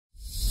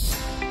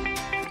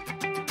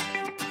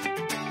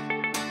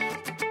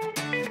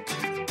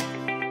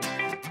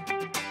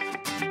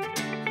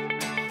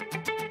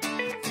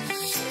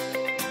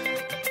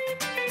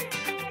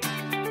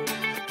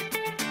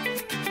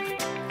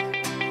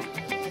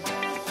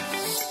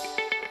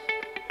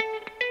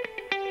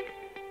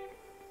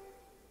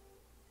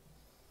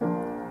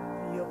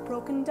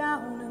broken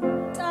down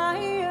and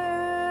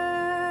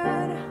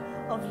tired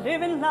of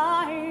living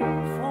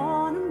life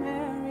on a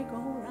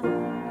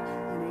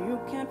merry-go-round, and you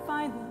can't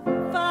find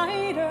the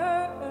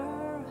fighter,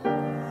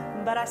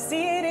 but I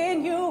see it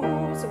in you,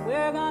 so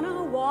we're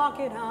gonna walk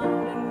it out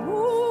and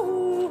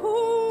move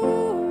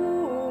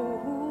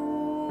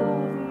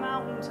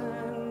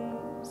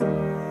mountains.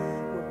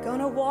 We're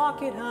gonna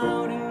walk it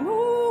out and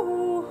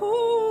move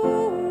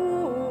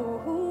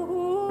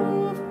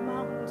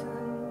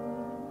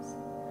mountains.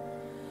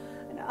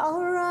 And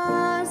I'll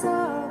rise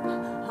up,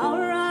 I'll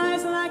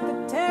rise like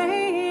the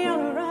day,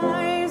 I'll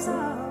rise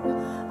up,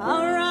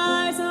 I'll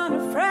rise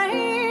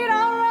unafraid,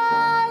 I'll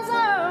rise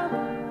up,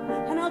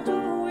 and I'll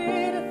do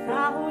it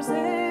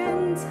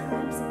 1,000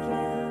 times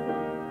again.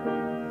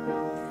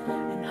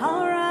 And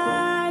I'll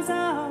rise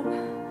up,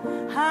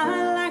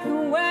 high like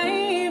the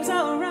waves,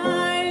 I'll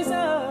rise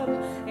up,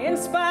 in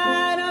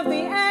spite of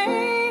the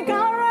ache,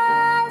 I'll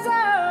rise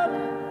up,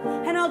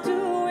 and I'll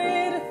do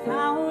it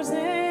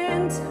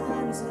 1,000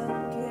 times again.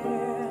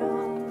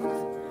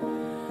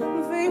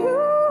 For you,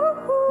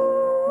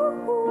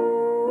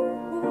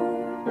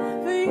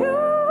 for you,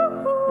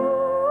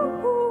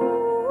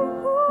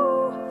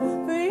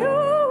 for you,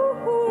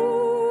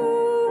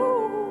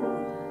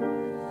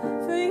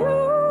 for you.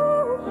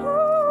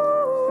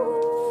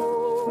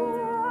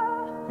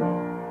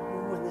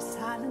 When the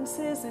silence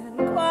isn't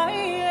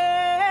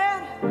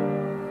quiet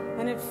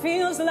and it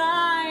feels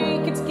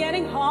like it's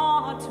getting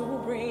hard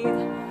to breathe,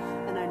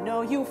 and I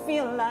know you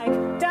feel like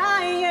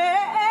dying,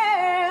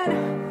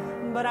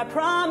 but I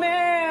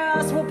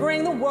promise we'll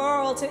bring the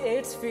world to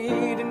its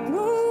feet and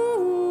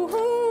move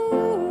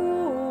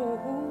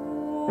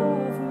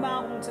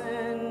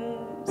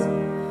mountains.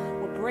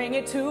 We'll bring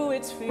it to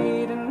its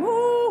feet and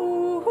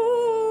move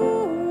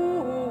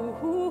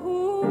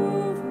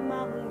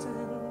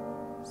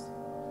mountains.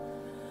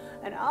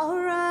 And I'll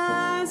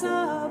rise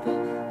up,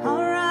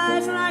 I'll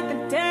rise like the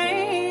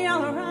day,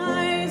 I'll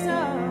rise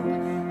up,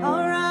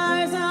 I'll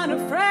rise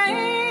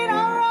unafraid,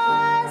 I'll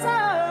rise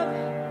up,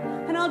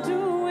 and I'll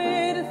do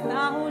it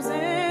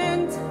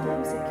 1,000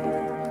 times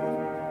again.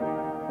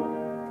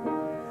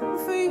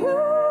 For you,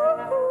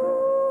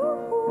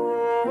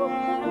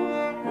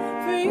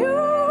 for you,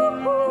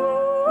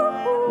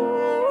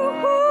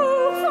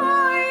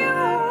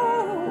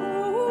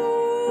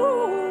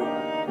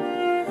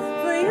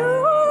 for you.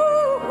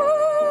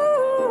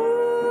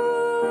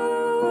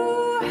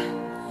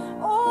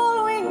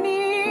 All we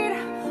need,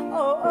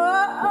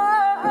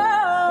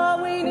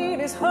 all we need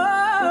is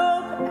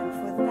hope, and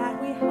for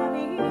that we have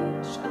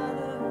each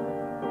other,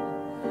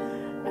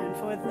 and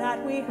for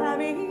that we have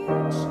each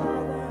other,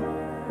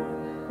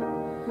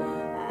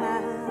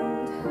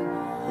 and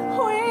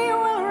we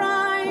will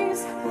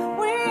rise, oh,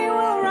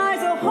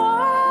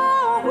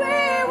 we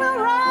will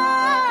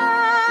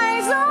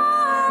rise, oh,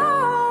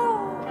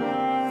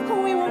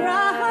 we will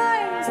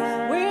rise,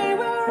 we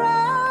will rise,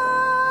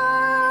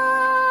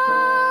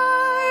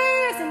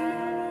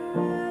 and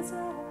rise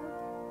up,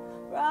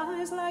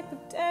 rise like the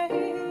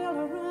day,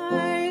 I'll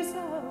rise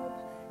up,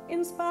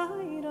 in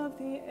spite of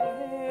the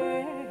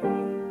ache,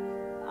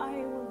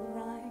 I will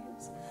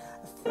rise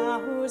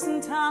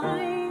 1,000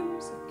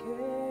 times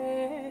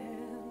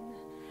again,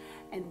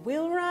 and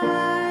we'll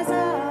rise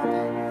up,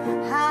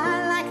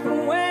 high like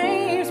the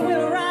waves,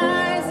 we'll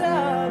rise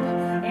up,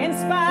 in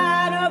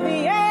spite of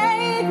the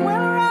ache, we'll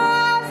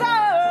rise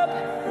up,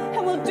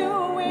 and we'll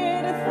do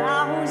it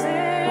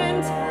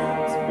 1,000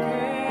 times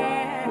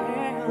again.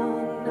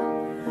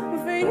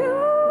 For you,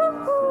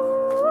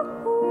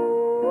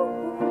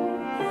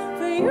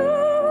 for you,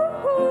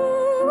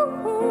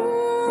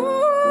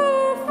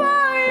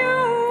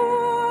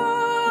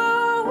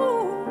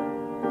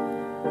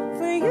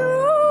 for you,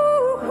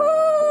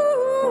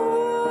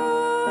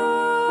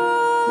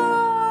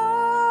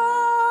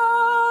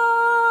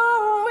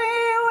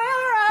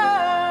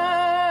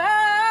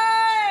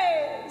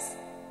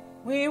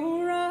 we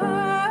will rise,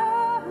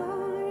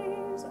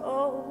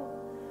 oh,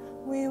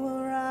 we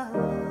will rise.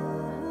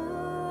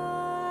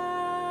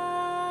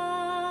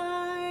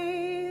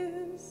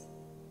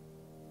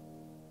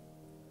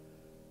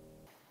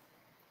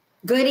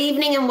 Good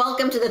evening and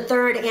welcome to the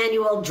 3rd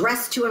annual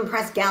Dress to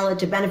Impress Gala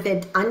to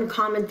benefit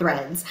Uncommon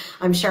Threads.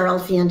 I'm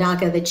Cheryl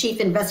Fiandaca, the Chief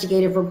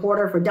Investigative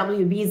Reporter for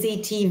WBZ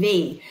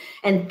TV.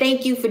 And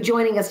thank you for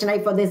joining us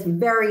tonight for this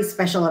very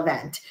special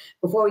event.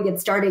 Before we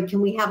get started,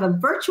 can we have a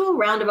virtual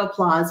round of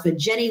applause for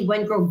Jenny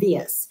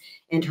Wengrovius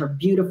and her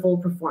beautiful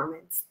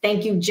performance?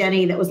 Thank you,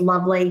 Jenny. That was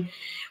lovely.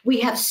 We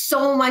have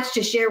so much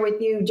to share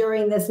with you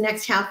during this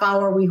next half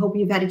hour. We hope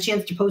you've had a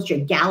chance to post your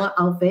gala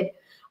outfit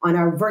on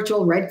our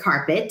virtual red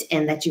carpet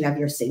and that you have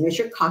your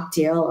signature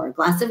cocktail or a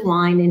glass of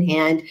wine in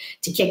hand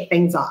to kick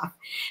things off.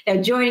 Now,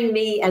 joining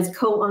me as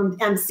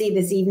co-MC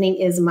this evening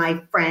is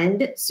my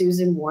friend,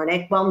 Susan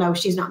Warnick. Well, no,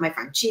 she's not my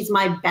friend. She's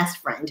my best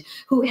friend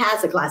who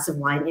has a glass of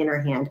wine in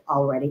her hand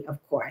already, of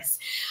course.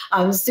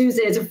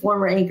 Susan is a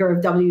former anchor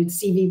of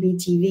WCVB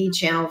TV,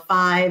 Channel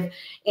 5,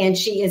 and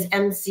she is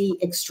MC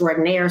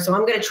extraordinaire. So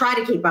I'm going to try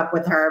to keep up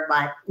with her,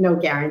 but no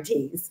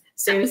guarantees.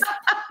 Susan?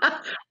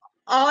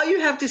 All you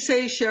have to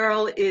say,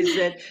 Cheryl, is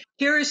that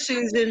here is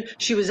Susan.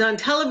 She was on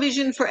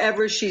television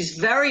forever. She's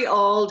very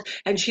old,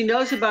 and she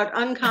knows about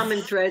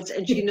Uncommon Threads,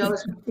 and she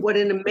knows what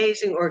an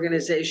amazing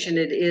organization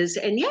it is.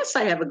 And yes,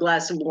 I have a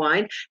glass of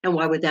wine, and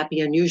why would that be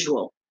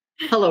unusual?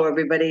 Hello,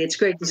 everybody. It's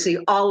great to see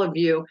all of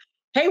you.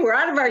 Hey, we're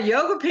out of our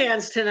yoga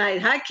pants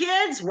tonight, huh,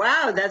 kids?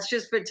 Wow, that's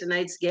just for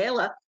tonight's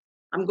gala.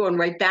 I'm going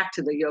right back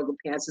to the yoga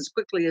pants as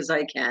quickly as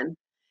I can.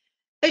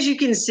 As you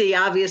can see,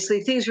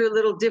 obviously, things are a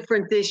little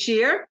different this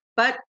year,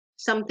 but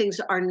some things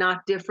are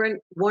not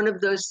different. One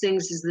of those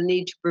things is the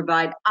need to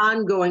provide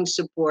ongoing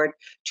support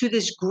to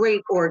this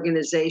great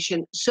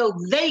organization so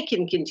they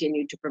can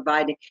continue to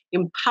provide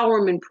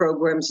empowerment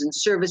programs and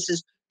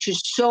services to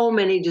so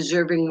many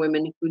deserving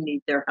women who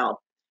need their help.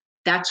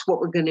 That's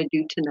what we're going to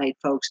do tonight,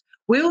 folks.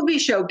 We will be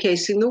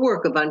showcasing the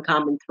work of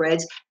Uncommon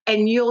Threads,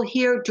 and you'll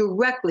hear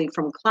directly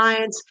from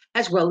clients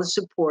as well as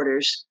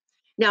supporters.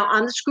 Now,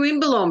 on the screen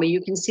below me,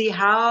 you can see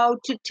how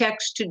to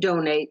text to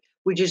donate,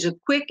 which is a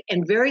quick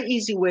and very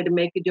easy way to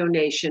make a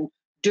donation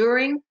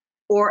during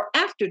or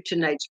after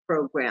tonight's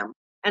program.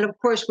 And of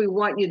course, we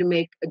want you to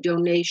make a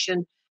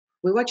donation.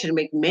 We want you to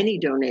make many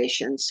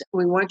donations.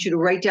 We want you to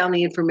write down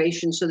the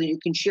information so that you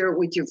can share it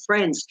with your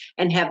friends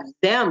and have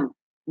them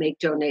make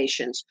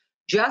donations.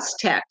 Just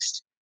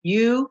text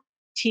UT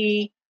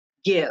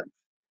Give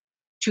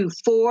to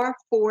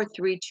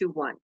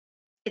 44321.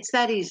 It's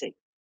that easy.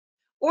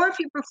 Or if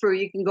you prefer,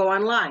 you can go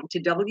online to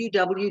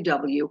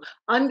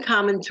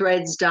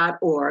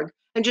www.uncommonthreads.org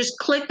and just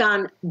click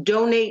on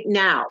Donate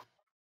Now.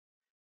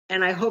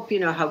 And I hope you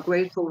know how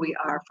grateful we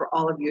are for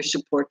all of your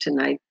support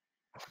tonight.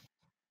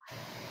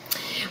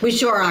 We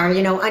sure are.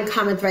 You know,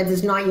 Uncommon Threads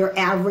is not your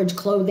average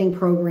clothing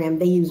program.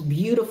 They use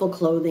beautiful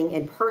clothing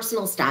and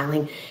personal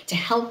styling to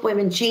help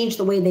women change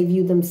the way they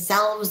view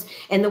themselves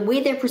and the way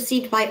they're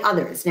perceived by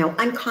others. Now,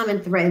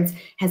 Uncommon Threads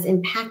has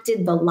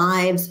impacted the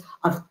lives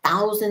of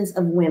thousands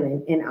of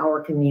women in our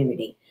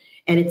community.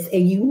 And it's a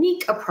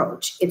unique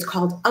approach. It's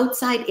called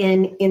Outside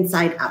In,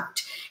 Inside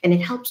Out, and it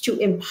helps to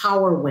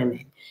empower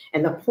women.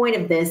 And the point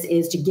of this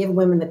is to give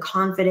women the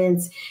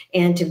confidence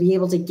and to be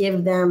able to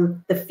give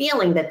them the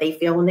feeling that they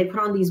feel when they put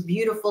on these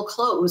beautiful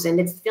clothes. And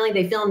it's the feeling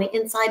they feel on the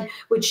inside,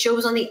 which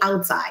shows on the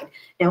outside.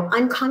 Now,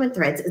 Uncommon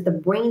Threads is the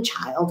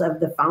brainchild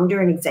of the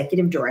founder and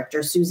executive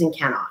director, Susan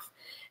Kenoff.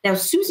 Now,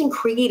 Susan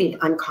created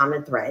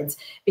Uncommon Threads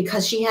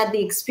because she had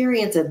the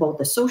experience of both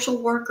a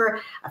social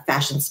worker, a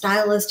fashion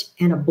stylist,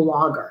 and a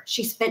blogger.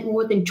 She spent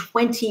more than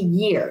 20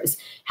 years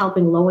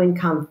helping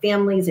low-income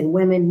families and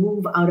women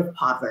move out of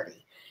poverty.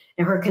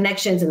 Now, her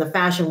connections in the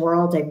fashion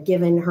world have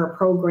given her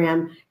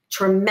program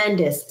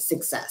tremendous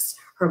success.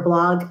 Her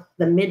blog,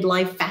 The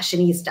Midlife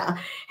Fashionista,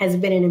 has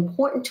been an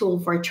important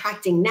tool for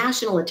attracting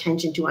national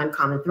attention to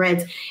Uncommon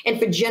Threads and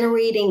for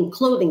generating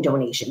clothing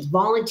donations,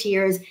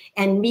 volunteers,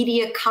 and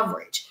media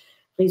coverage.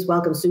 Please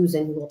welcome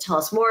Susan, who will tell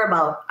us more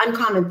about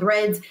Uncommon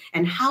Threads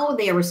and how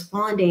they are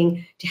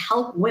responding to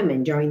help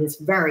women during this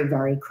very,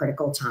 very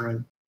critical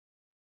time.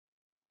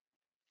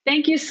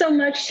 Thank you so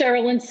much,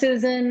 Cheryl and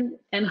Susan,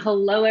 and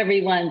hello,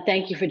 everyone.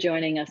 Thank you for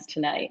joining us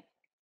tonight.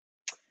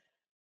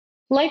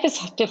 Life is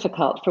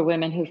difficult for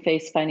women who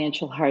face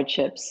financial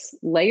hardships.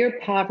 Layer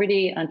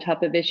poverty on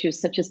top of issues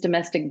such as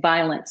domestic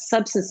violence,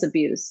 substance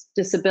abuse,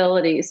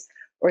 disabilities,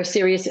 or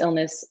serious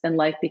illness, and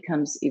life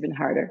becomes even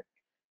harder.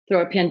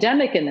 Throw a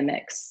pandemic in the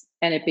mix,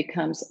 and it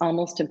becomes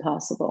almost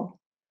impossible.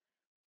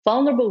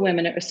 Vulnerable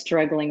women are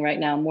struggling right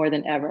now more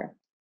than ever.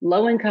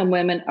 Low-income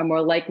women are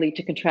more likely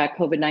to contract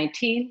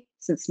COVID-19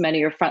 since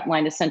many are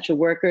frontline essential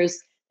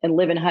workers and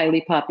live in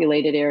highly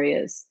populated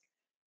areas.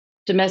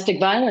 Domestic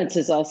violence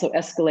is also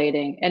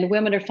escalating, and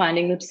women are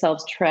finding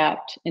themselves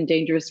trapped in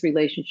dangerous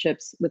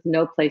relationships with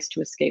no place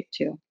to escape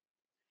to.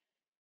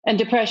 And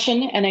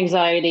depression and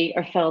anxiety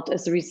are felt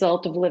as a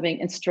result of living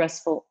in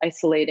stressful,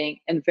 isolating,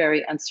 and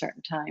very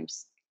uncertain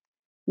times.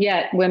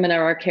 Yet, women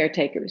are our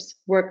caretakers,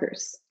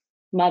 workers,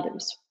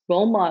 mothers,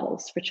 role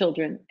models for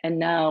children, and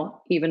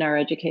now even our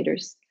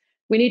educators.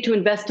 We need to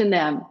invest in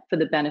them for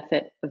the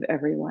benefit of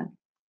everyone.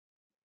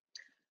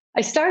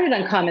 I started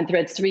Uncommon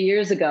Threads 3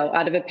 years ago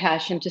out of a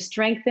passion to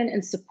strengthen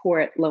and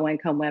support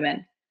low-income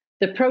women.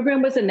 The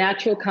program was a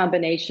natural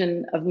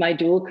combination of my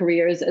dual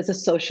careers as a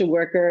social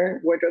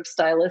worker, wardrobe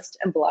stylist,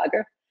 and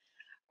blogger.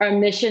 Our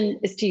mission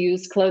is to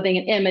use clothing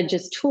and image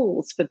as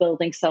tools for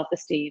building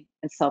self-esteem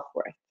and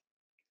self-worth.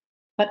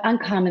 But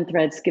Uncommon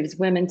Threads gives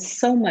women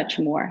so much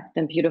more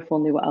than beautiful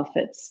new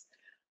outfits.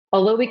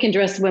 Although we can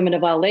dress women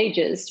of all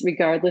ages,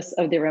 regardless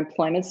of their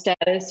employment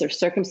status or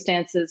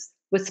circumstances,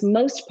 what's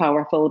most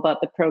powerful about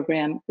the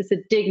program is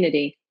the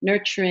dignity,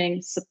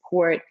 nurturing,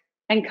 support,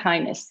 and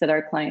kindness that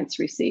our clients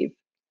receive.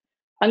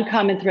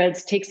 Uncommon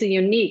Threads takes a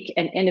unique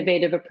and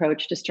innovative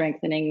approach to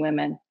strengthening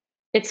women.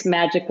 It's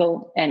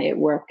magical and it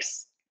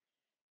works.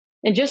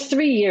 In just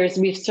 3 years,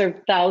 we've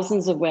served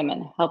thousands of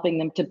women, helping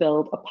them to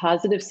build a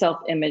positive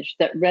self-image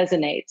that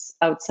resonates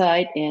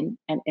outside in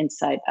and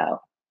inside out.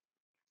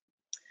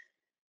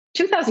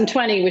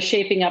 2020 was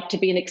shaping up to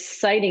be an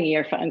exciting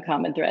year for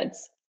Uncommon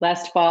Threads.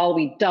 Last fall,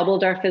 we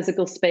doubled our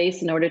physical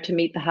space in order to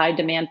meet the high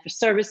demand for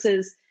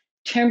services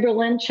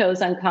Timberland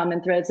chose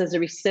Uncommon Threads as a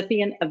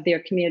recipient of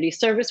their community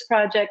service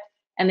project,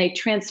 and they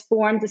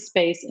transformed the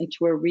space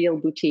into a real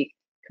boutique,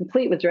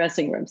 complete with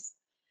dressing rooms.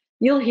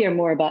 You'll hear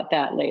more about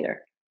that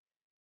later.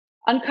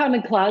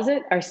 Uncommon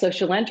Closet, our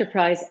social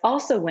enterprise,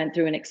 also went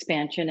through an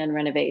expansion and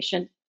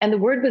renovation, and the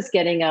word was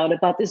getting out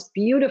about this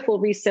beautiful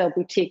resale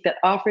boutique that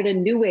offered a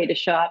new way to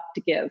shop,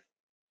 to give.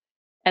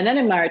 And then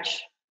in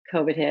March,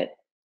 COVID hit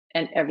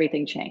and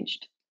everything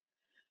changed.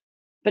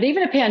 But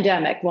even a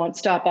pandemic won't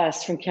stop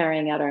us from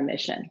carrying out our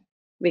mission.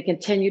 We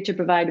continue to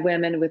provide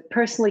women with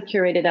personally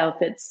curated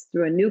outfits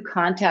through a new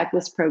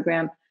contactless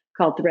program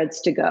called Threads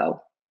to Go.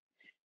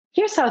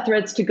 Here's how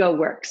Threads to Go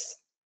works.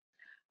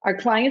 Our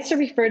clients are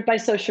referred by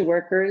social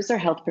workers or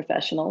health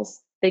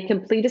professionals. They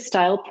complete a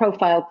style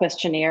profile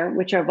questionnaire,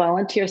 which our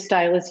volunteer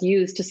stylists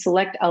use to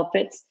select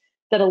outfits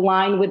that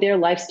align with their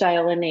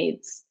lifestyle and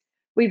needs.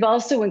 We've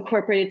also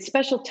incorporated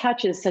special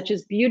touches such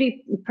as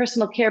beauty and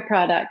personal care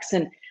products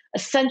and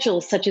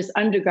essentials such as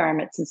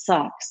undergarments and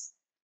socks.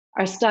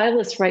 Our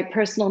stylists write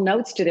personal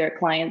notes to their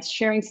clients,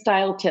 sharing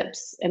style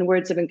tips and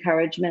words of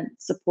encouragement,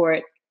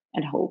 support,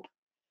 and hope.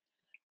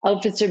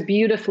 Outfits are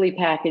beautifully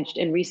packaged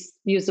in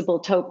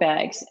reusable tote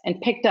bags and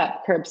picked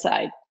up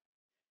curbside.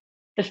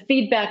 The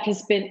feedback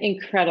has been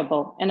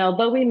incredible, and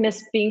although we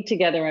miss being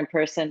together in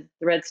person,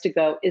 Threads to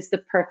Go is the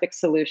perfect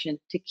solution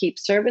to keep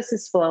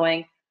services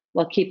flowing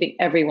while keeping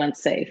everyone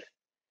safe.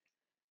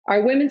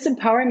 Our Women's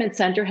Empowerment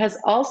Center has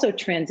also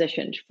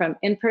transitioned from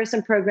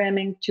in-person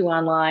programming to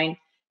online,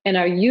 and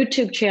our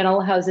YouTube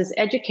channel houses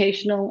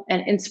educational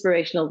and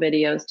inspirational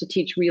videos to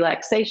teach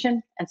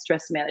relaxation and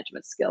stress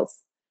management skills.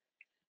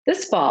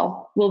 This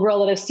fall, we'll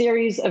roll out a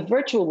series of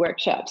virtual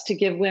workshops to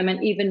give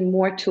women even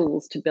more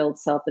tools to build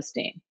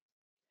self-esteem.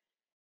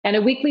 And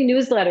a weekly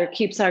newsletter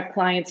keeps our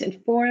clients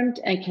informed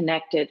and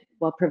connected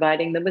while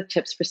providing them with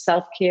tips for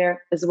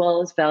self-care as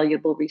well as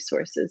valuable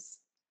resources.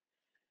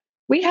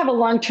 We have a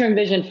long-term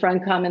vision for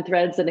Uncommon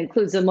Threads that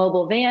includes a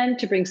mobile van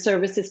to bring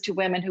services to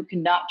women who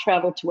cannot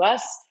travel to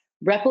us,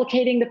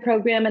 replicating the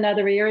program in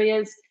other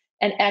areas,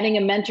 and adding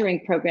a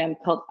mentoring program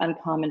called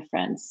Uncommon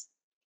Friends.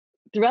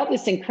 Throughout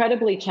this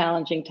incredibly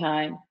challenging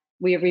time,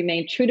 we have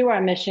remained true to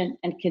our mission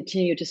and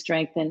continue to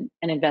strengthen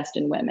and invest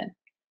in women.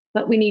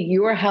 But we need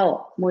your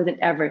help more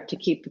than ever to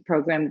keep the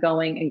program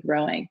going and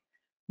growing.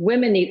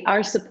 Women need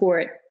our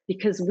support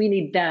because we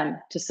need them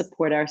to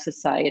support our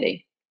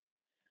society.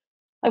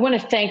 I want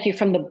to thank you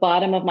from the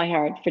bottom of my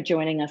heart for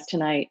joining us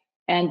tonight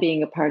and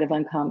being a part of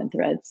Uncommon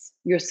Threads.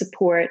 Your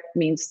support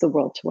means the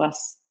world to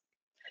us.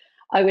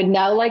 I would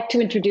now like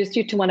to introduce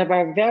you to one of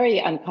our very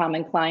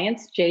uncommon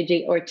clients,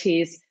 JJ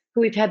Ortiz,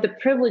 who we've had the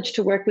privilege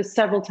to work with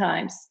several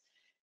times.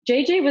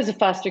 JJ was a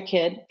foster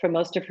kid for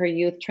most of her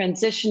youth,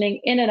 transitioning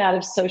in and out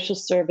of social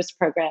service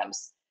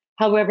programs.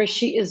 However,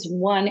 she is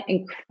one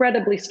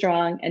incredibly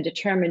strong and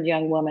determined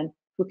young woman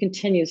who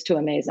continues to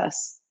amaze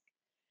us.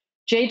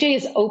 JJ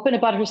is open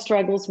about her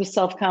struggles with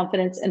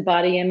self-confidence and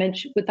body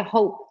image with the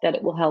hope that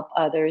it will help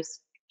others.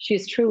 She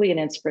is truly an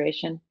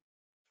inspiration.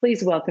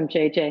 Please welcome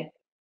JJ.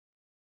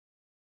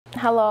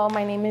 Hello,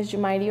 my name is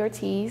Jumaidi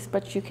Ortiz,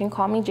 but you can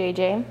call me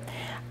JJ.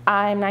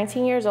 I'm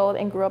 19 years old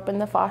and grew up in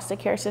the foster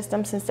care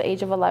system since the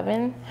age of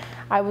 11.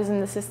 I was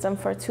in the system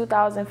for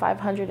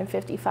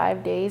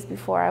 2,555 days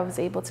before I was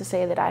able to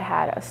say that I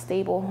had a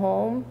stable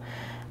home.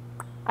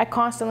 I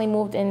constantly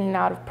moved in and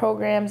out of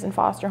programs and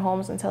foster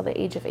homes until the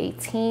age of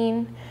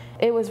 18.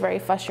 It was very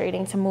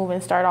frustrating to move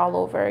and start all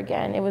over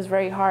again. It was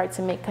very hard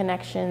to make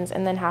connections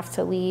and then have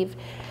to leave.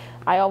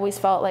 I always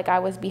felt like I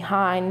was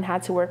behind and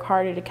had to work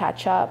harder to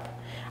catch up.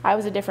 I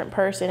was a different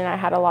person and I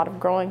had a lot of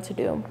growing to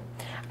do.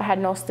 I had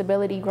no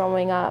stability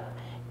growing up.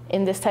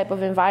 In this type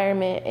of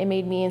environment, it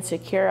made me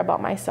insecure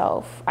about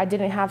myself. I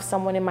didn't have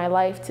someone in my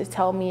life to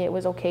tell me it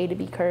was okay to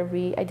be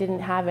curvy. I didn't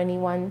have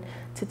anyone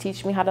to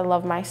teach me how to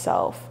love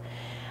myself.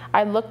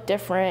 I looked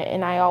different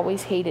and I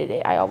always hated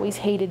it. I always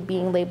hated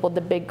being labeled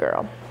the big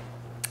girl.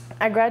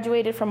 I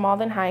graduated from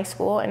Malden High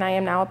School and I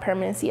am now a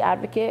permanency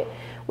advocate,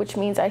 which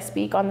means I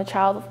speak on the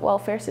child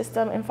welfare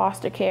system and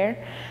foster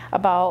care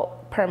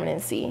about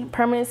permanency.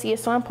 Permanency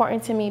is so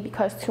important to me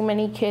because too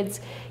many kids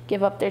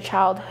give up their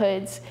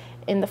childhoods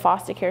in the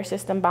foster care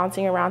system,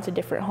 bouncing around to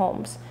different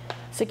homes.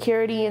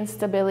 Security and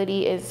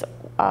stability is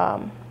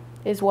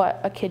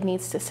what a kid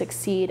needs to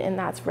succeed, and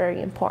that's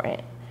very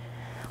important.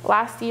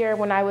 Last year,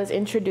 when I was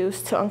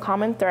introduced to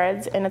Uncommon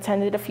Threads and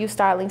attended a few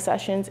styling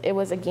sessions, it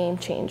was a game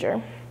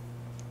changer.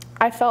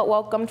 I felt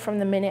welcomed from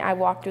the minute I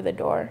walked through the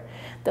door.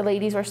 The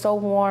ladies were so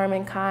warm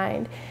and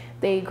kind.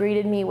 They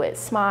greeted me with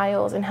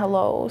smiles and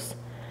hellos.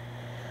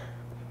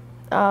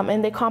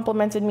 And they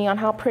complimented me on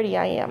how pretty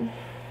I am.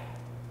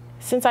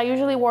 Since I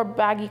usually wore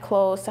baggy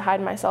clothes to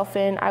hide myself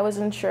in, I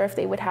wasn't sure if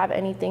they would have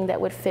anything that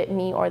would fit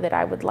me or that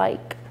I would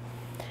like.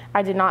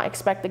 I did not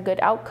expect a good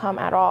outcome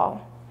at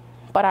all,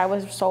 but I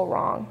was so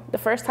wrong. The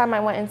first time I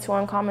went into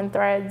Uncommon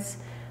Threads,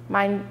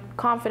 my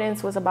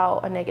confidence was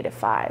about a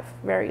 -5,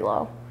 very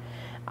low.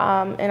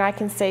 And I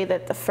can say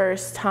that the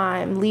first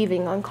time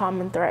leaving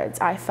Uncommon Threads,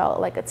 I felt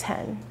like a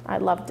 10. I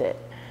loved it.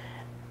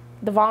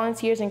 The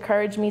volunteers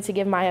encouraged me to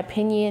give my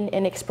opinion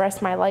and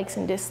express my likes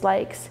and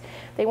dislikes.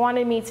 They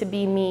wanted me to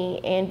be me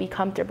and be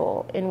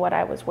comfortable in what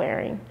I was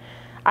wearing.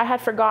 I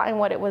had forgotten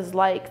what it was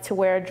like to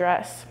wear a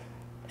dress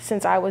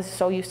since I was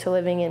so used to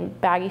living in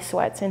baggy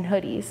sweats and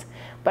hoodies,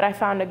 but I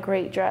found a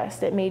great dress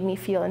that made me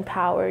feel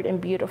empowered and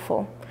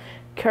beautiful,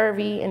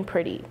 curvy and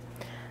pretty.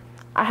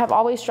 I have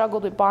always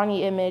struggled with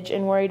body image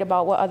and worried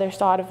about what others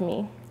thought of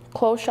me.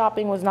 Clothes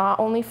shopping was not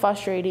only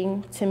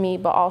frustrating to me,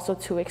 but also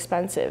too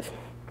expensive.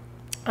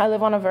 I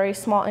live on a very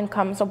small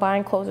income, so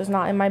buying clothes is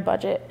not in my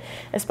budget,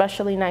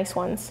 especially nice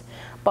ones.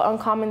 But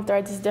Uncommon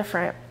Threads is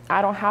different.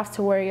 I don't have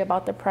to worry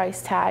about the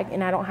price tag,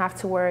 and I don't have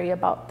to worry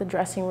about the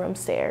dressing room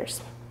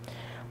stairs.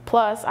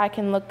 Plus, I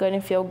can look good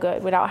and feel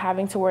good without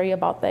having to worry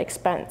about the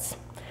expense.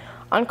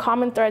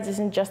 Uncommon Threads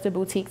isn't just a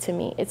boutique to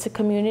me. It's a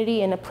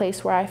community and a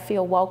place where I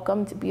feel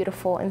welcomed,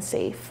 beautiful, and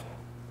safe.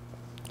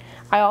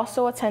 I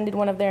also attended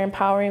one of their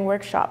empowering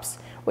workshops,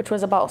 which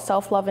was about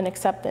self-love and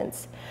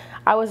acceptance.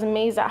 I was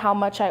amazed at how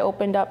much I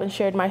opened up and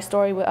shared my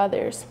story with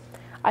others.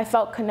 I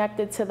felt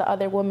connected to the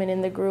other women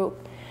in the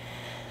group.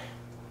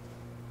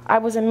 I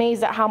was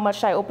amazed at how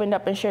much I opened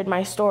up and shared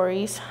my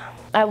stories.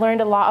 I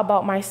learned a lot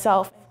about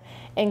myself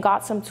and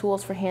got some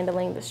tools for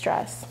handling the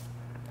stress.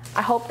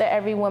 I hope that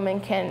every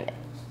woman can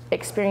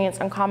experience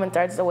Uncommon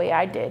Threads the way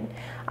I did.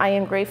 I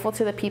am grateful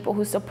to the people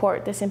who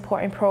support this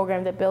important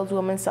program that builds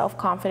women's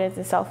self-confidence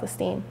and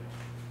self-esteem.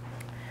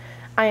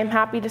 I am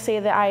happy to say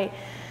that I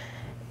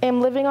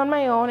am living on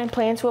my own and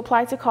plan to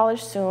apply to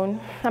college soon.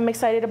 I'm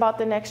excited about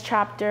the next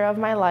chapter of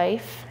my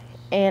life,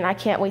 and I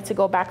can't wait to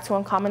go back to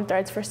Uncommon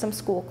Threads for some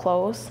school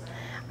clothes.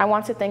 I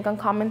want to thank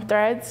Uncommon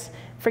Threads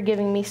for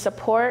giving me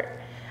support.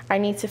 I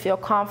need to feel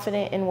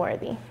confident and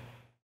worthy.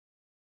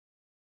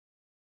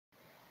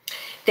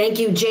 Thank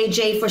you,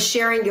 JJ, for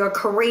sharing your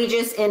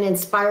courageous and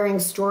inspiring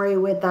story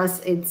with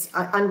us. It's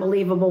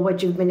unbelievable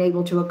what you've been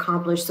able to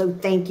accomplish, so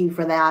thank you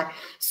for that.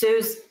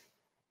 Suze?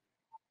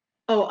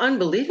 Oh,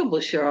 unbelievable,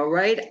 Cheryl,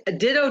 right?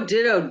 Ditto,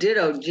 ditto,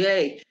 ditto,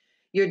 Jay.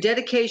 Your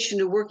dedication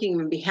to working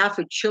on behalf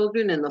of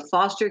children in the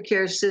foster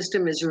care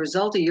system as a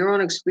result of your own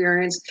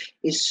experience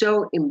is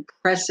so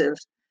impressive.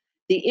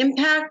 The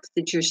impact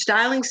that your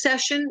styling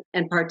session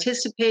and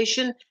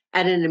participation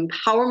at an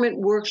empowerment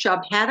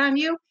workshop had on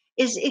you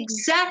is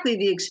exactly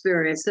the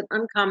experience that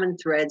Uncommon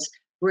Threads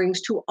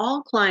brings to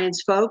all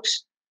clients,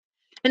 folks.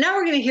 And now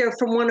we're going to hear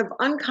from one of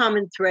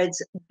Uncommon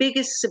Threads'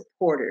 biggest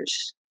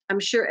supporters. I'm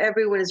sure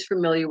everyone is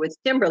familiar with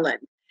Timberland,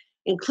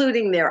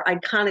 including their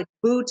iconic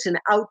boots and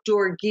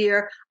outdoor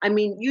gear. I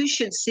mean, you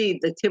should see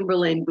the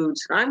Timberland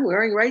boots I'm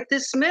wearing right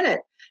this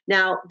minute.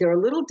 Now, they're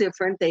a little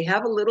different. They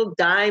have a little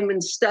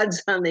diamond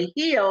studs on the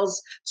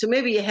heels, so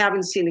maybe you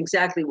haven't seen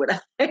exactly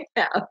what I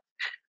have.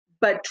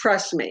 But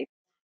trust me,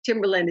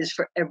 Timberland is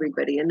for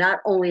everybody. And not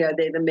only are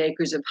they the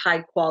makers of high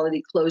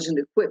quality clothes and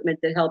equipment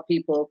that help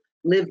people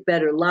live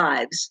better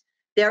lives,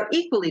 they're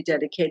equally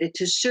dedicated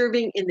to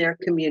serving in their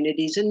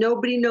communities. And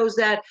nobody knows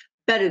that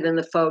better than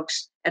the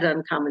folks at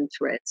Uncommon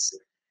Threads.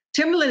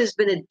 Timberland has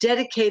been a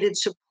dedicated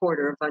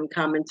supporter of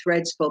Uncommon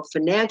Threads, both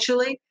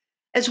financially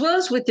as well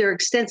as with their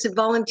extensive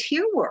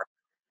volunteer work.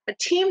 A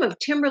team of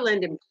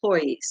Timberland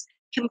employees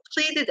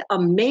completed a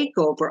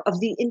makeover of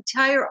the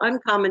entire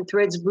Uncommon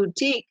Threads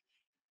boutique.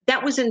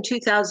 That was in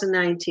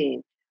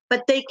 2019.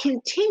 But they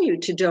continue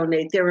to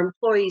donate their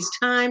employees'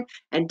 time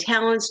and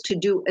talents to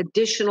do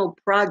additional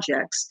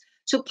projects.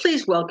 So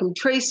please welcome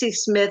Tracy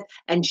Smith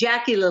and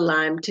Jackie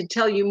Lalime to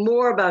tell you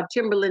more about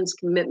Timberland's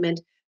commitment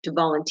to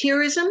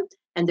volunteerism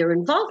and their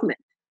involvement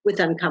with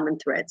Uncommon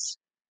Threads.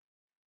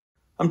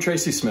 I'm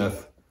Tracy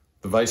Smith,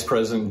 the Vice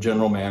President and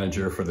General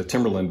Manager for the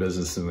Timberland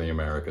business in the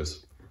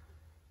Americas.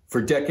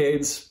 For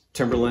decades,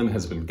 Timberland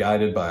has been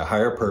guided by a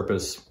higher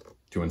purpose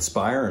to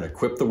inspire and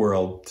equip the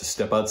world to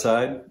step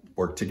outside,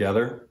 work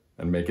together,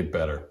 and make it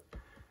better.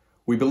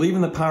 We believe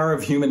in the power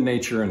of human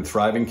nature and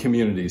thriving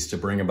communities to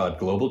bring about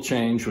global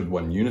change with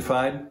one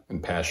unified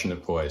and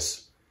passionate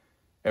voice.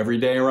 Every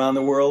day around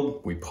the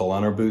world, we pull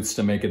on our boots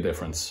to make a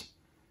difference.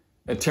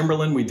 At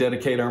Timberland, we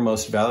dedicate our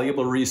most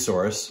valuable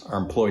resource, our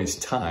employees'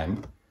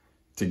 time,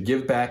 to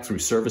give back through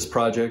service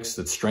projects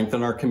that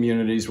strengthen our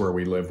communities where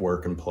we live,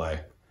 work, and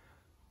play.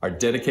 Our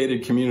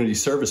dedicated community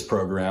service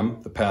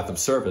program, the Path of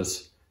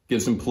Service,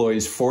 gives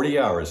employees 40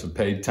 hours of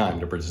paid time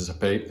to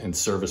participate in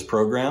service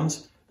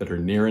programs that are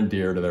near and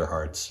dear to their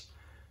hearts.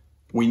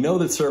 We know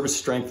that service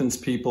strengthens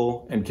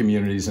people and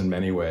communities in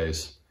many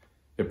ways.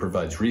 It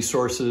provides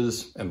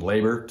resources and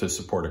labor to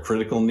support a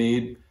critical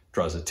need,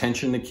 draws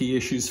attention to key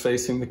issues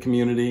facing the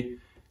community,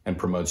 and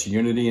promotes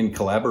unity and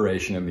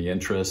collaboration in the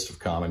interest of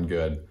common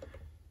good.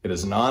 It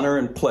is an honor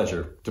and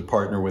pleasure to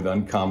partner with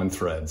Uncommon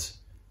Threads.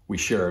 We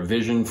share a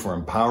vision for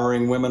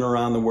empowering women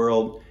around the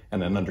world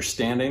and an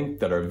understanding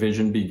that our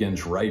vision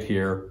begins right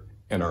here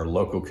in our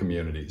local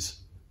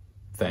communities.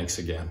 Thanks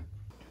again.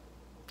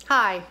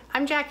 Hi,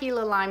 I'm Jackie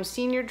Lalime,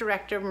 Senior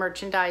Director of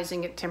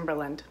Merchandising at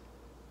Timberland.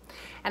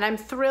 And I'm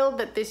thrilled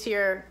that this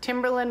year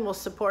Timberland will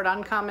support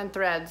Uncommon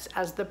Threads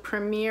as the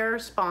premier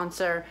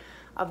sponsor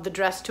of the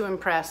Dress to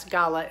Impress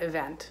Gala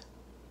event.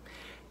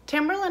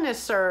 Timberland has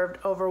served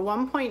over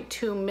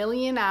 1.2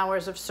 million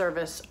hours of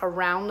service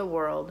around the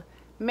world,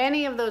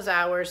 many of those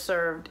hours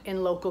served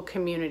in local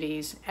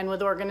communities and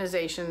with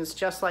organizations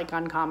just like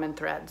Uncommon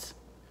Threads.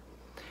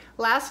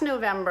 Last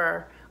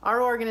November,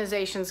 our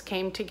organizations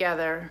came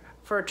together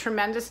for a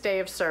tremendous day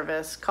of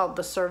service called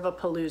the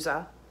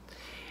Servapalooza.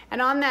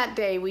 And on that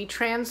day, we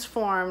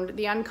transformed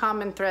the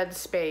Uncommon Threads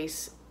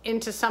space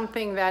into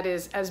something that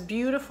is as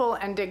beautiful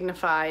and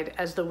dignified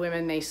as the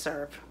women they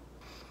serve.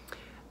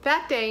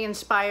 That day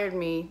inspired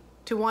me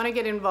to want to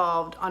get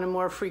involved on a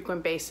more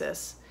frequent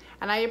basis,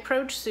 and I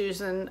approached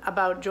Susan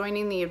about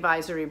joining the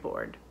advisory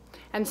board.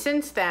 And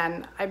since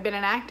then, I've been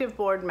an active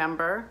board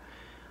member.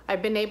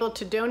 I've been able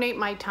to donate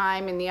my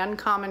time in the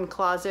Uncommon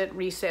Closet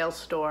resale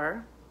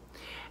store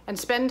and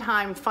spend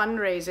time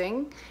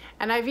fundraising,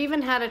 and I've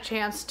even had a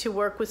chance to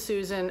work with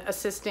Susan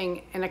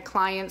assisting in a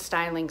client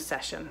styling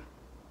session.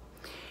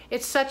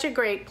 It's such a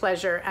great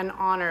pleasure and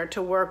honor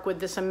to work with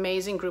this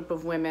amazing group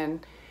of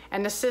women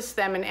and assist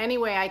them in any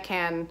way I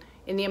can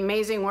in the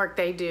amazing work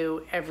they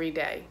do every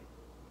day.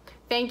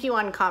 Thank you,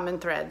 Uncommon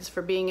Threads,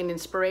 for being an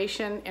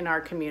inspiration in our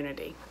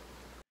community.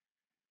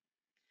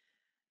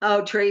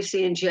 Oh,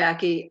 Tracy and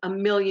Jackie, a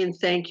million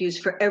thank yous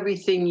for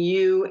everything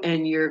you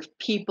and your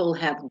people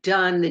have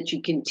done, that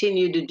you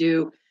continue to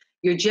do.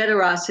 Your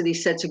generosity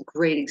sets a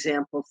great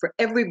example for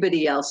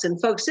everybody else.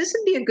 And folks, this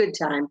would be a good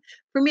time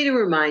for me to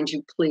remind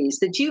you, please,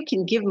 that you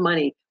can give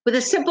money with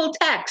a simple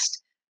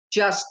text.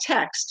 Just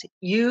text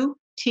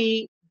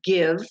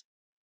UT-GIVE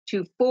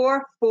to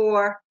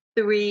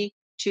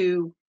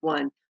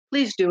 44321.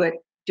 Please do it.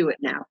 Do it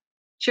now.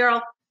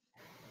 Cheryl?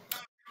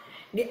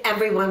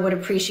 Everyone would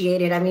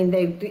appreciate it. I mean,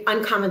 the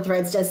Uncommon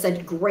Threads does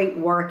such great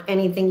work.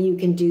 Anything you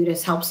can do to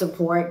help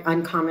support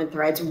Uncommon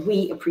Threads,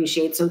 we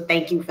appreciate. So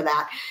thank you for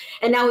that.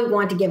 And now we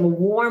want to give a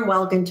warm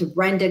welcome to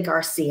Brenda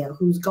Garcia,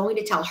 who's going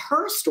to tell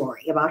her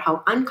story about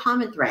how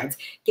Uncommon Threads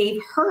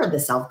gave her the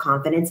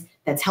self-confidence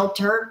that's helped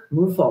her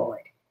move forward.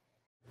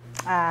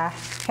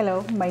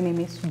 Hello, my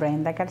name is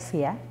Brenda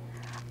Garcia.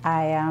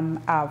 I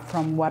am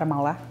from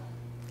Guatemala.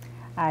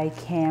 I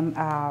came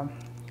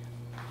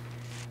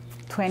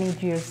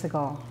 20 years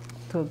ago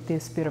to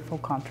this beautiful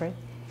country.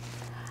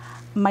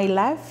 My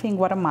life in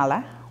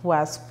Guatemala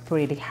was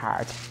pretty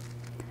hard.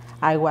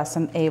 I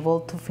wasn't able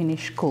to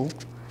finish school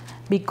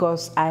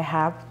because I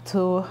have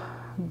to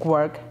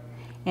work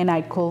and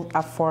I could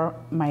afford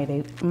my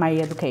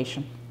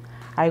education.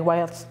 I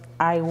was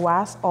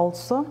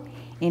also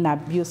in an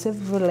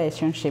abusive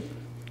relationship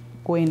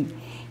with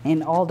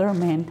an older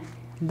man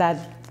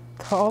that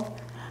thought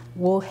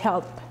would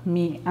help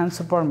me and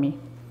support me,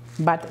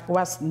 but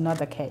was not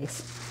the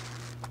case.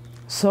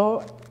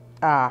 So,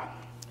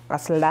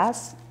 as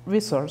last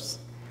resource,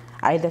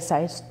 I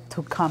decided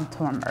to come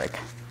to America.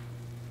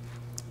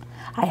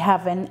 I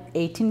have an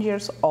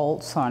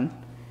 18-year-old son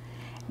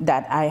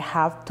that I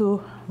have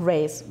to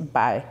raise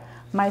by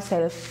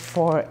myself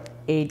for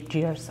 8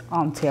 years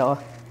until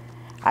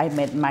I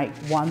met my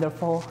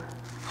wonderful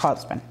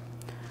husband,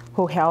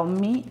 who helped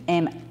me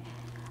and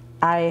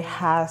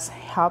has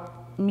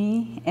helped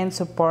me and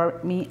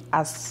support me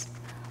as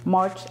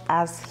much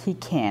as he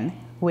can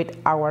with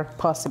our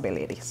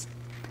possibilities.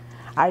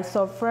 I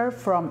suffer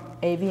from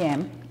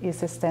AVM,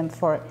 it stands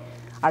for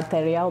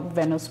arterial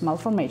venous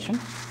malformation,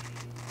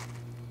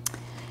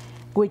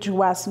 which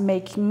was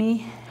making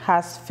me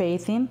have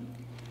fainting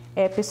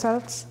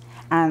episodes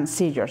and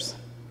seizures.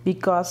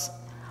 Because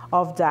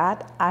of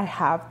that, I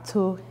have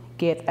to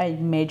get a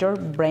major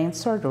brain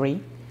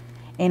surgery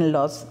and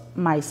lost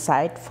my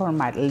sight for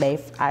my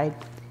left eye.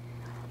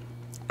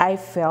 I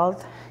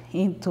fell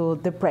into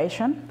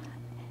depression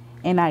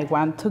and I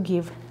want to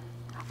give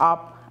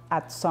up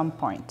at some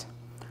point.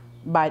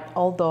 But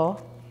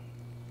although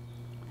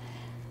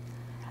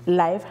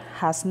life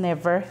has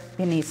never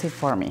been easy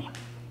for me,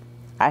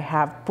 I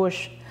have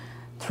pushed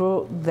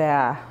through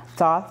the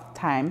tough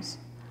times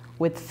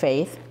with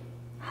faith,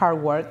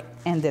 hard work,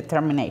 and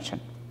determination.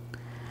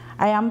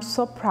 I am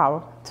so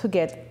proud to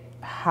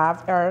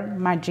have earned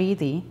my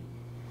GED,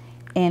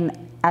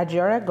 and a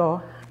year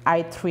ago,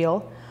 I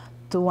thrilled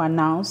to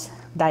announce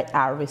that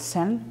I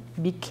recently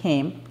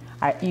became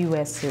a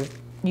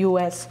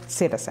U.S.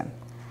 citizen.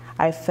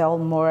 I felt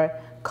more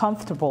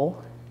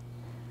comfortable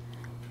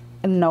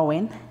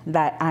knowing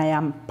that I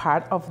am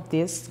part of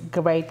this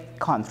great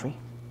country.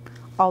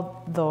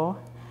 Although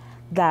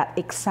the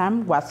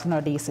exam was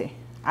not easy,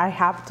 I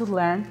have to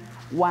learn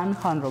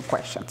 100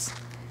 questions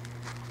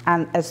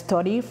and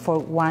study for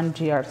 1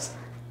 year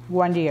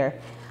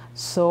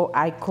so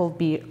I could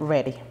be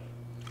ready.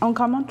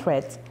 Uncommon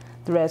Threads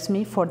dressed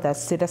me for the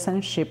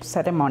citizenship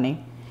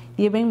ceremony,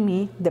 giving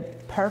me the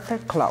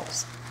perfect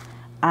clothes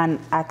and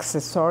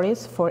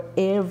accessories for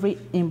every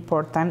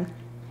important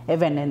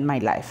event in my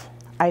life.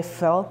 I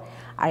felt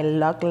I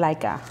looked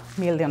like $1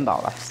 million.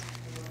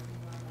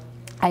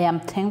 I am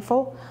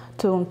thankful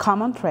to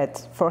Uncommon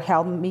Threads for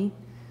helping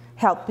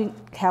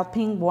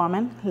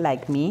women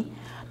like me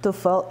to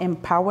feel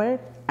empowered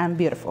and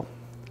beautiful.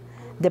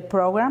 The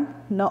program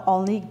not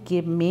only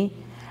gave me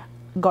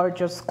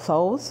gorgeous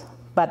clothes,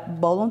 but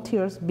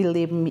volunteers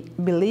believe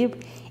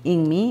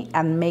in me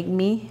and make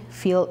me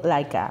feel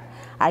like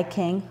I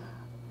can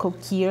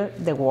conquer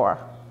the world.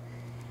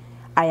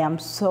 I am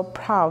so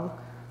proud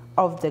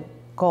of the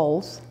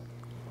goals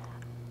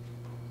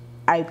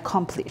I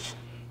accomplished.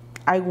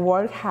 I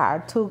work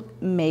hard to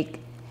make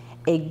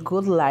a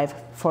good life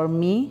for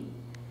me,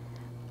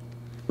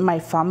 my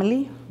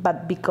family,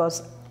 but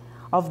because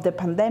of the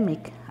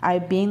pandemic,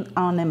 I've been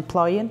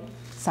unemployed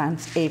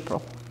since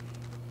April.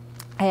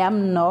 I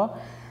am now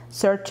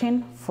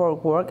searching for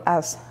work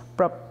as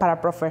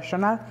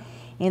paraprofessional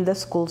in the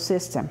school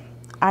system.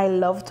 I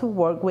love to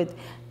work with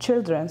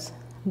children.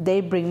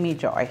 They bring me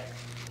joy.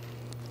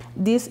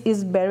 This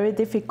is very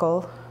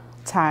difficult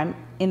time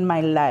in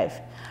my life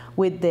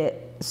with the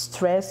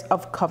stress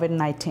of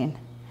COVID-19,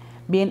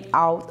 being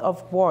out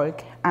of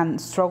work and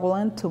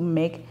struggling to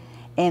make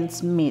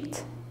ends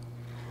meet.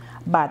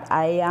 But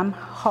I am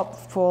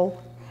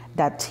hopeful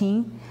that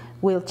things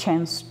will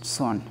change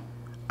soon.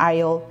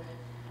 I'll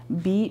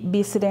be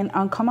visiting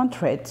Uncommon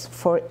Threads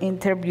for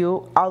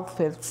interview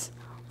outfits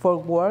for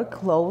work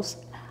clothes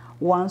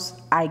once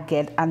I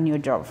get a new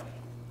job.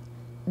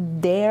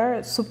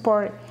 Their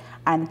support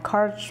and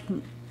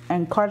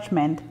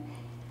encouragement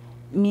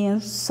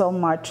means so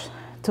much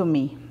to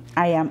me.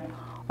 I am,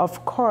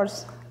 of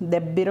course, the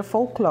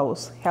beautiful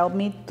clothes help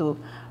me to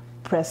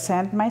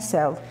present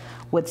myself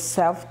with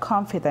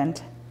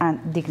self-confidence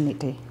and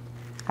dignity.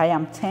 I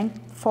am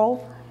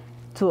thankful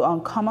to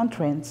Uncommon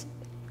Threads,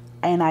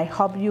 and I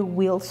hope you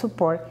will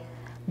support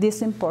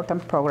this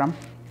important program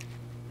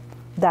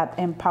that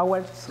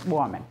empowers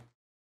women.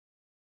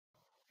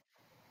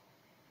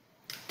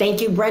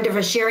 Thank you, Brenda,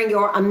 for sharing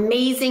your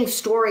amazing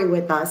story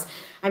with us.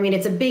 I mean,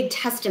 it's a big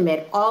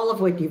testament, all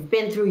of what you've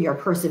been through, your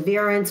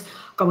perseverance,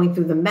 going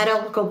through the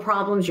medical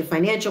problems, your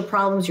financial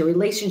problems, your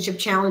relationship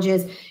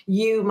challenges.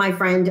 You, my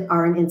friend,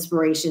 are an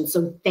inspiration.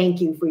 So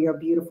thank you for your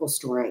beautiful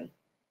story.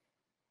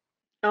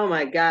 Oh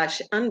my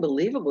gosh,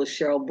 unbelievable,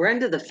 Cheryl.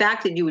 Brenda, the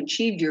fact that you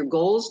achieved your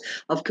goals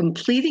of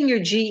completing your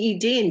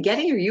GED and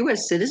getting your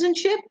U.S.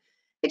 citizenship,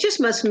 it just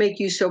must make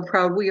you so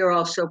proud. We are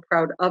all so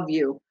proud of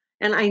you.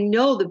 And I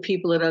know the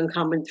people at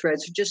Uncommon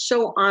Threads are just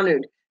so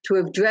honored to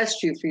have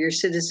dressed you for your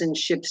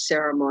citizenship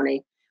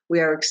ceremony. We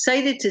are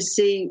excited to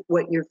see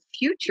what your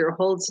future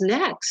holds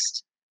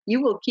next.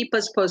 You will keep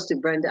us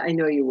posted, Brenda. I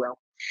know you will.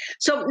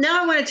 So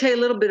now I want to tell you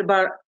a little bit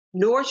about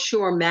North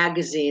Shore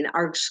Magazine,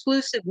 our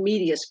exclusive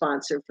media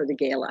sponsor for the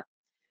gala.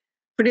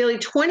 For nearly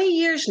 20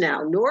 years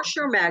now, North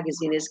Shore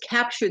Magazine has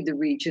captured the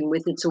region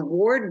with its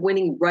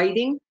award-winning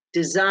writing,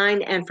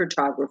 design, and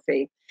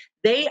photography.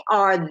 They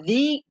are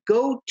the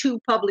go-to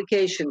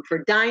publication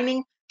for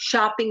dining,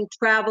 shopping,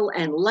 travel,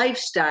 and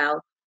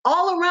lifestyle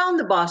all around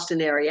the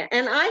Boston area.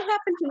 And I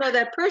happen to know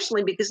that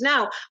personally because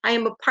now I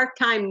am a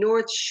part-time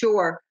North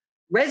Shore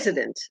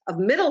resident of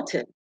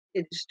Middleton.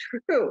 It is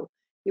true.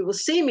 You will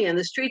see me on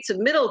the streets of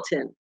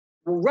Middleton,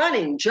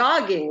 running,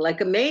 jogging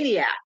like a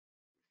maniac.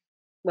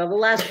 Well, the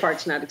last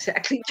part's not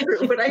exactly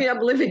true, but I am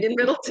living in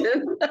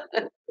Middleton.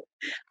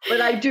 But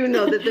I do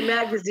know that the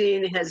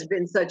magazine has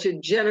been such a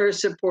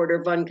generous supporter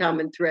of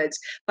Uncommon Threads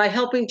by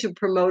helping to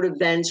promote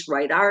events,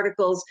 write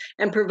articles,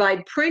 and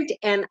provide print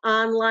and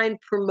online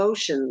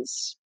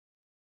promotions.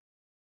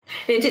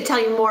 And to tell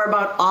you more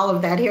about all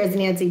of that, here's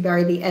Nancy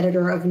Berry, the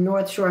editor of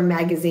North Shore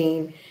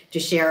Magazine, to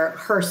share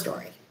her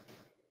story.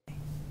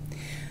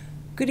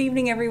 Good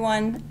evening,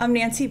 everyone. I'm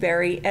Nancy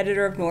Berry,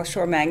 editor of North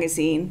Shore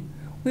Magazine.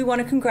 We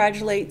want to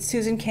congratulate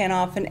Susan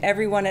Canoff and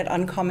everyone at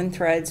Uncommon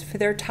Threads for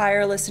their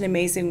tireless and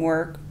amazing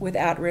work with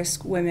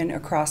at-risk women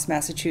across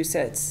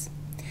Massachusetts.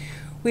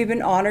 We've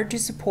been honored to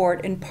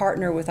support and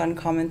partner with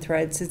Uncommon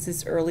Threads since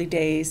its early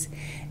days,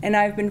 and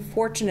I've been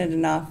fortunate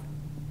enough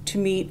to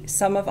meet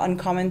some of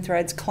Uncommon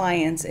Threads'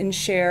 clients and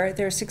share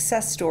their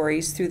success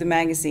stories through the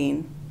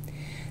magazine.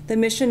 The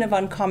mission of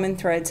Uncommon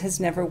Threads has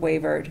never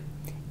wavered,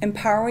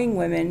 empowering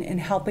women and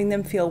helping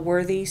them feel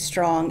worthy,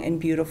 strong, and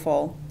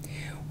beautiful.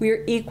 We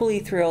are equally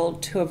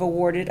thrilled to have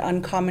awarded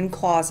Uncommon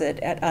Closet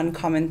at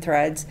Uncommon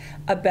Threads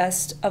a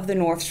Best of the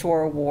North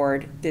Shore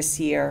Award this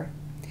year.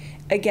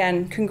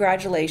 Again,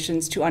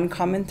 congratulations to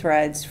Uncommon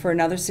Threads for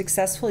another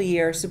successful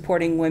year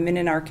supporting women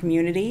in our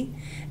community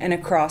and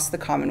across the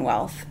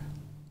Commonwealth.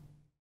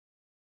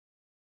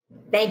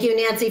 Thank you,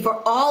 Nancy,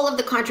 for all of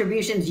the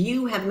contributions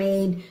you have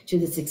made to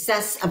the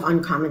success of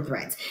Uncommon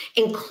Threads,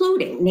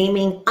 including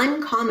naming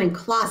Uncommon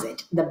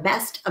Closet the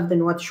Best of the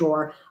North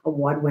Shore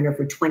Award winner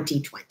for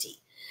 2020.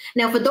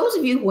 Now, for those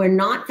of you who are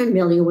not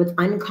familiar with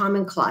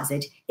Uncommon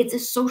Closet, it's a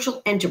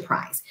social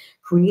enterprise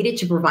created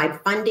to provide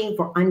funding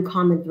for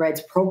Uncommon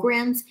Threads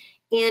programs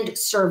and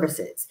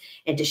services.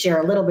 And to share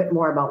a little bit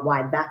more about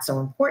why that's so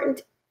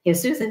important,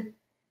 here's Susan.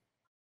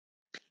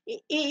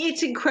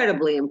 It's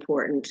incredibly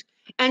important.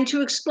 And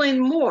to explain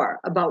more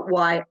about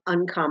why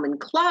Uncommon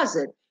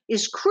Closet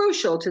is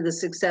crucial to the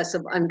success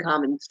of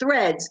Uncommon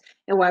Threads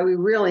and why we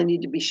really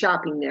need to be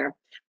shopping there,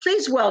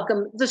 please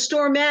welcome the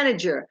store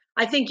manager.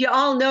 I think you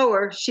all know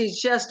her.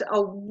 She's just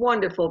a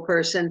wonderful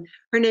person.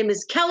 Her name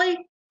is Kelly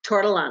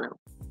Tortolano.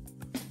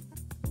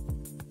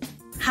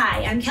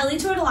 Hi, I'm Kelly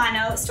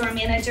Tortolano, store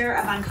manager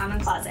of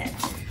Uncommon Closet.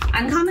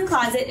 Uncommon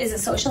Closet is a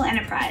social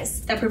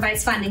enterprise that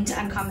provides funding to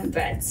Uncommon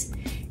Threads.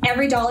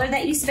 Every dollar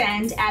that you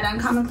spend at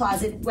Uncommon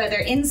Closet, whether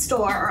in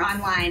store or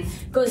online,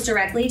 goes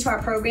directly to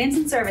our programs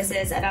and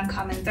services at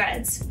Uncommon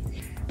Threads.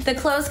 The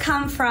clothes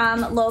come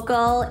from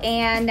local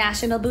and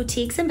national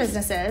boutiques and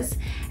businesses,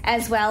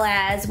 as well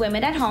as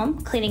women at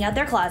home cleaning out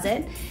their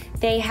closet.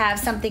 They have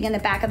something in the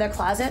back of their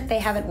closet they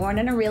haven't worn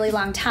in a really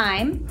long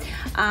time,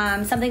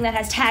 something that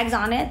has tags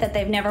on it that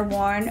they've never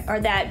worn, or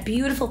that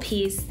beautiful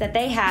piece that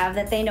they have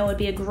that they know would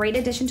be a great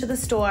addition to the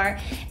store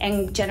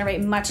and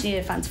generate much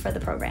needed funds for the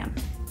program.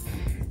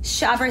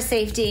 Shopper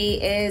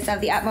safety is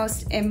of the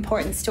utmost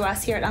importance to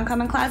us here at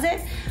Uncommon Closet.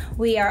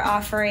 We are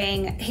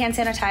offering hand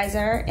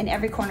sanitizer in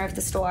every corner of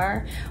the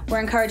store.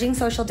 We're encouraging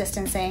social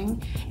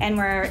distancing, and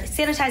we're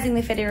sanitizing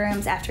the fitting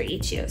rooms after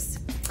each use.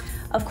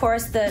 Of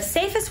course, the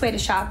safest way to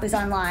shop is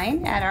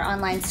online at our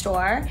online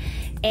store,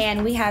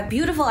 and we have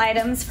beautiful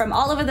items from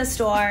all over the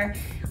store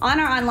on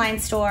our online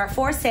store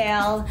for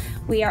sale.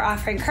 We are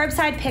offering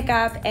curbside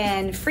pickup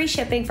and free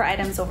shipping for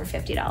items over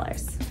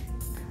 $50.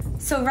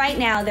 So right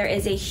now there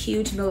is a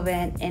huge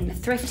movement in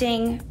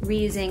thrifting,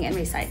 reusing, and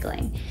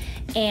recycling,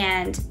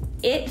 and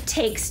it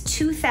takes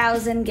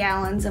 2,000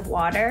 gallons of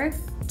water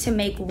to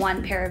make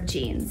one pair of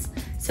jeans.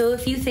 So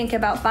if you think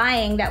about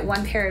buying that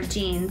one pair of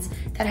jeans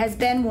that has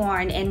been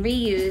worn and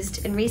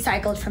reused and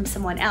recycled from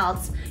someone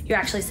else, you're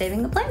actually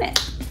saving the planet.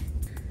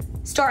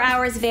 Store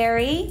hours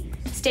vary.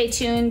 Stay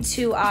tuned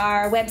to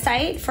our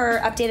website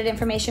for updated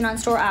information on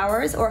store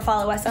hours, or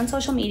follow us on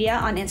social media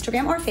on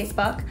Instagram or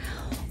Facebook.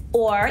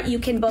 Or you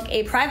can book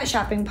a private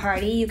shopping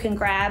party. You can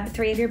grab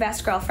 3 of your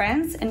best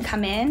girlfriends and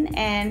come in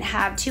and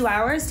have 2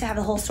 hours to have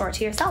the whole store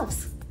to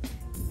yourselves.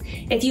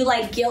 If you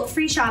like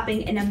guilt-free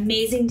shopping and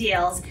amazing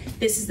deals,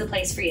 this is the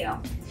place for you.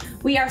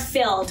 We are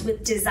filled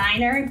with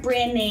designer,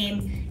 brand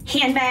name,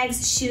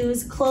 handbags,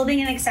 shoes, clothing,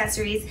 and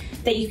accessories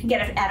that you can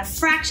get at a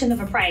fraction of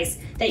a price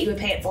that you would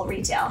pay at full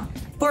retail.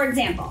 For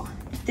example,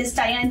 this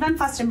Diane von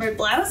Furstenberg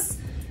blouse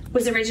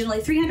was originally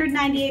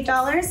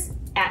 $398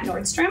 at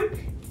Nordstrom.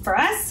 For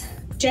us,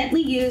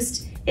 gently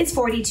used, it's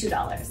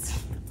 $42.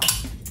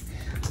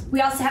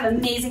 We also have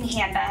amazing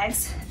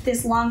handbags.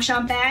 This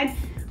Longchamp bag,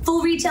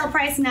 full retail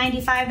price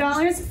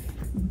 $95,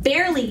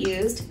 barely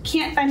used,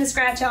 can't find a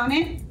scratch on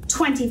it,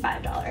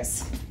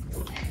 $25.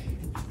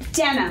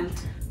 Denim,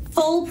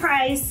 full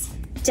price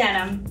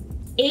denim,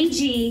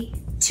 AG,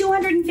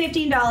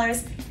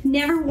 $215,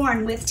 never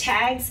worn with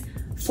tags,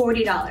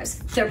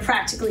 $40. They're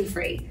practically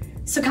free.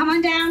 So come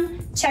on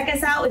down, check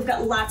us out. We've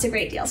got lots of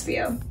great deals for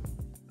you.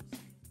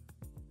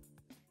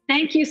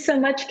 Thank you so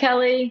much,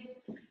 Kelly.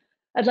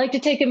 I'd like to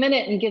take a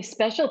minute and give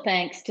special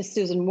thanks to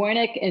Susan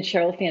Warnick and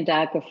Cheryl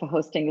Fiandaca for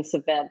hosting this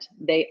event.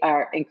 They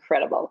are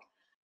incredible.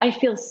 I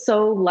feel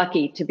so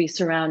lucky to be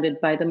surrounded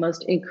by the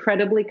most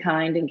incredibly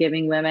kind and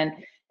giving women,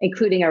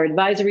 including our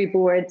advisory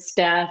board,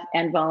 staff,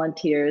 and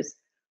volunteers,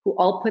 who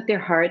all put their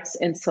hearts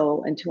and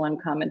soul into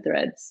Uncommon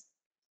Threads.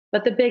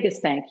 But the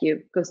biggest thank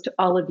you goes to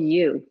all of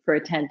you for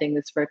attending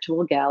this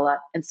virtual gala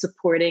and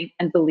supporting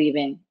and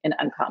believing in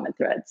Uncommon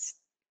Threads.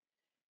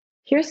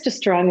 Here's to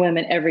strong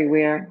women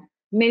everywhere.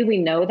 May we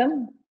know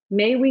them,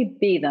 may we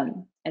be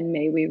them, and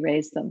may we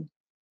raise them.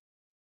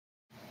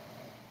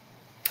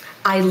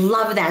 I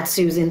love that,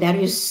 Susan. That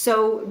is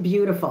so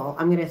beautiful.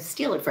 I'm going to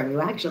steal it from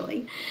you,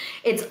 actually.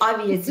 It's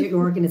obvious that your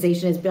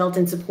organization is built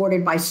and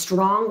supported by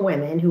strong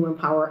women who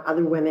empower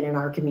other women in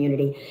our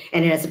community,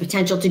 and it has the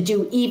potential to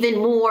do even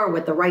more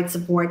with the right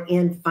support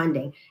and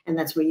funding, and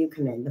that's where you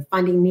come in. The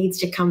funding needs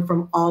to come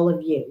from all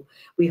of you.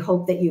 We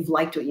hope that you've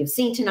liked what you've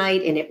seen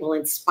tonight, and it will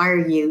inspire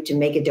you to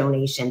make a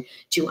donation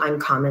to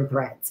Uncommon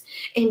Threads.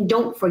 And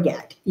don't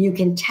forget, you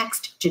can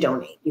text to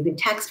donate. You can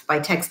text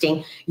by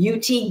texting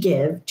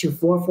UTGIVE to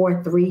 44321.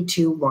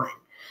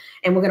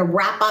 And we're going to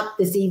wrap up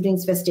this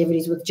evening's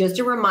festivities with just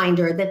a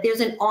reminder that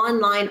there's an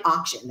online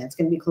auction that's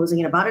going to be closing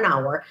in about an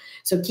hour.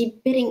 So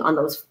keep bidding on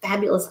those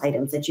fabulous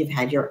items that you've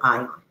had your eye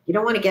on. You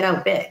don't want to get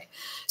outbid.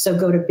 So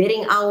go to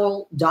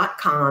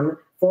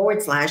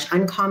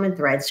biddingowl.com/uncommon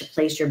threads to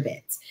place your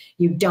bids.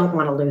 You don't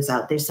want to lose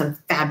out. There's some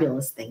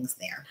fabulous things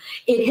there.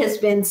 It has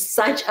been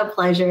such a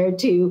pleasure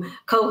to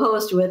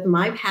co-host with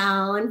my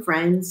pal and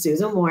friend,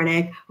 Susan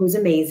Warnick, who's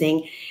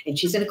amazing. And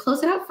she's going to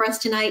close it out for us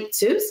tonight.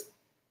 Suze?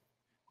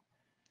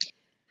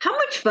 How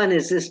much fun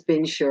has this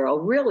been, Cheryl?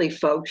 Really,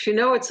 folks,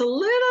 it's a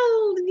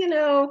little,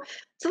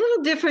 it's a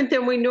little different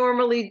than we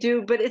normally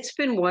do, but it's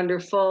been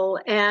wonderful.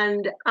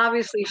 And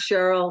obviously,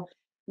 Cheryl,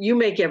 you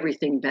make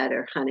everything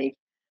better, honey.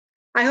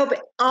 I hope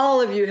all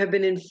of you have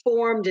been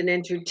informed and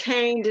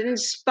entertained and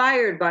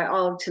inspired by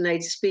all of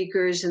tonight's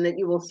speakers, and that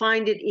you will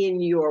find it in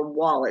your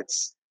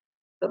wallets,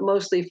 but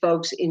mostly,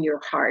 folks, in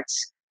your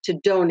hearts, to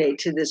donate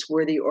to this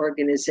worthy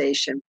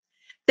organization.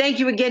 Thank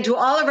you again to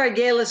all of our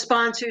gala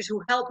sponsors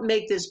who helped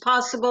make this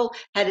possible.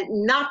 Had it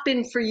not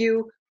been for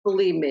you,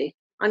 believe me,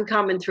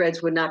 Uncommon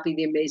Threads would not be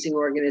the amazing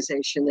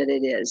organization that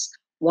it is.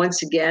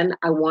 Once again,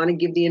 I want to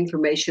give the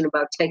information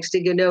about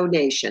texting a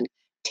donation.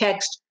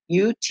 Text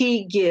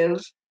UTGIVE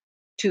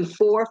to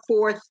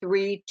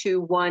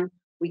 44321.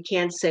 We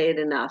can't say it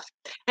enough.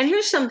 And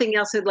here's something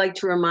else I'd like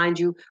to remind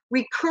you.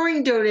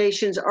 Recurring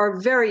donations are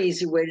a very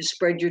easy way to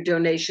spread your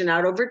donation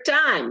out over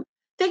time.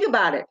 Think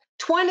about it.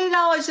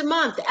 $20 a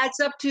month adds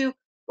up to,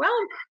 well,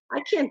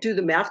 I can't do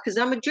the math because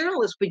I'm a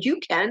journalist, but you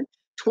can.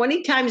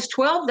 20 times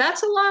 12,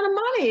 that's a lot of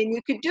money, and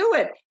you could do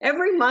it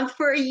every month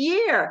for a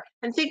year.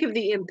 And think of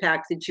the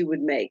impact that you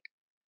would make.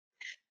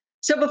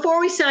 So before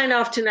we sign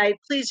off tonight,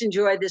 please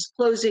enjoy this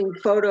closing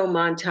photo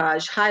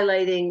montage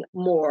highlighting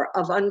more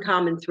of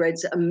Uncommon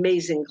Thread's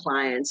amazing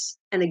clients.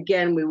 And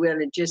again, we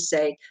want to just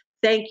say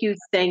thank you,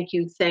 thank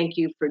you, thank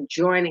you for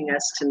joining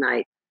us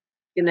tonight.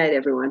 Good night,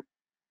 everyone.